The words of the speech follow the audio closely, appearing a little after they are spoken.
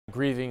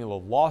Grieving the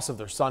loss of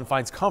their son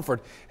finds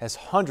comfort as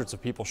hundreds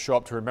of people show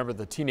up to remember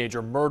the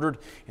teenager murdered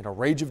in a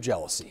rage of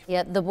jealousy.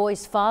 Yet the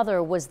boy's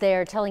father was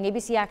there telling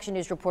ABC Action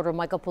News reporter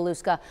Michael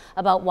Paluska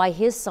about why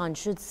his son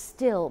should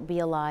still be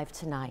alive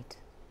tonight.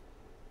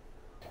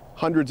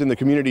 Hundreds in the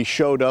community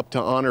showed up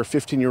to honor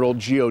 15-year-old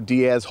Gio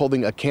Diaz,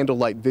 holding a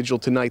candlelight vigil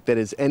tonight that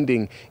is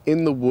ending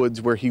in the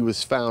woods where he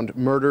was found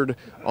murdered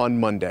on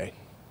Monday.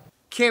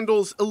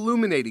 Candles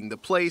illuminating the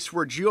place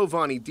where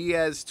Giovanni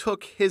Diaz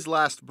took his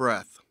last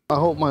breath. I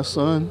hope my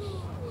son,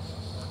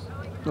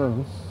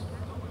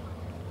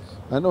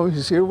 I know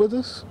he's here with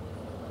us,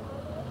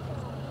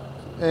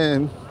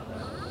 and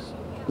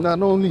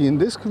not only in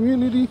this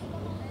community,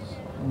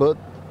 but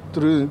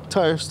through the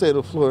entire state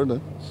of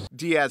Florida.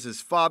 Diaz's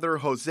father,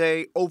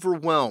 Jose,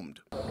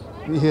 overwhelmed.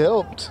 He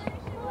helped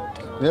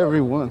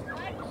everyone.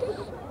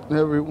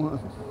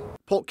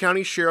 Polk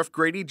County Sheriff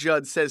Grady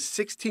Judd says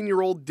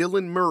 16-year-old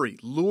Dylan Murray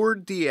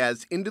lured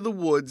Diaz into the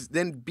woods,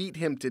 then beat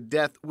him to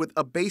death with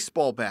a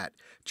baseball bat.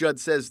 Judd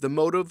says the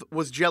motive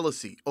was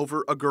jealousy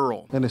over a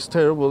girl. And it's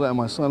terrible that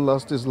my son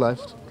lost his life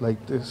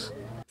like this.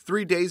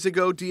 3 days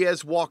ago,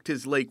 Diaz walked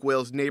his Lake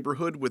Wales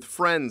neighborhood with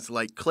friends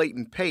like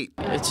Clayton Pate.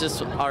 It's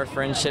just our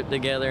friendship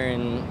together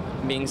and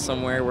being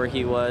somewhere where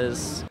he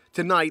was.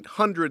 Tonight,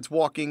 hundreds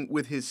walking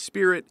with his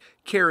spirit,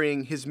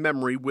 carrying his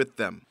memory with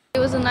them. He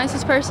was the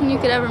nicest person you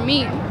could ever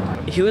meet.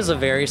 He was a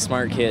very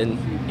smart kid.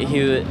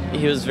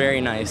 He was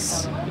very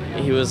nice.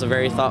 He was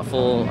very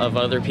thoughtful of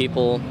other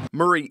people.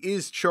 Murray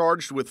is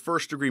charged with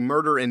first-degree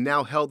murder and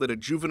now held at a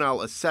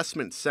juvenile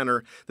assessment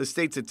center. The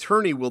state's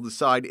attorney will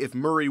decide if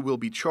Murray will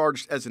be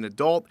charged as an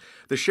adult.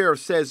 The sheriff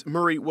says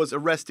Murray was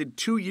arrested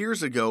 2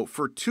 years ago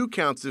for 2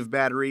 counts of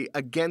battery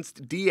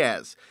against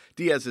Diaz.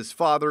 Diaz's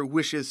father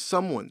wishes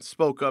someone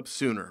spoke up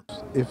sooner.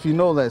 If you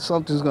know that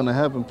something's going to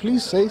happen,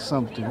 please say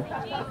something.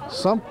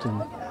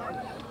 Something.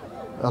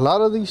 A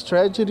lot of these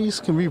tragedies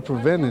can be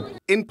prevented.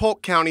 In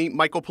Polk County,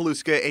 Michael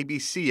Paluska,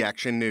 ABC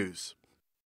Action News.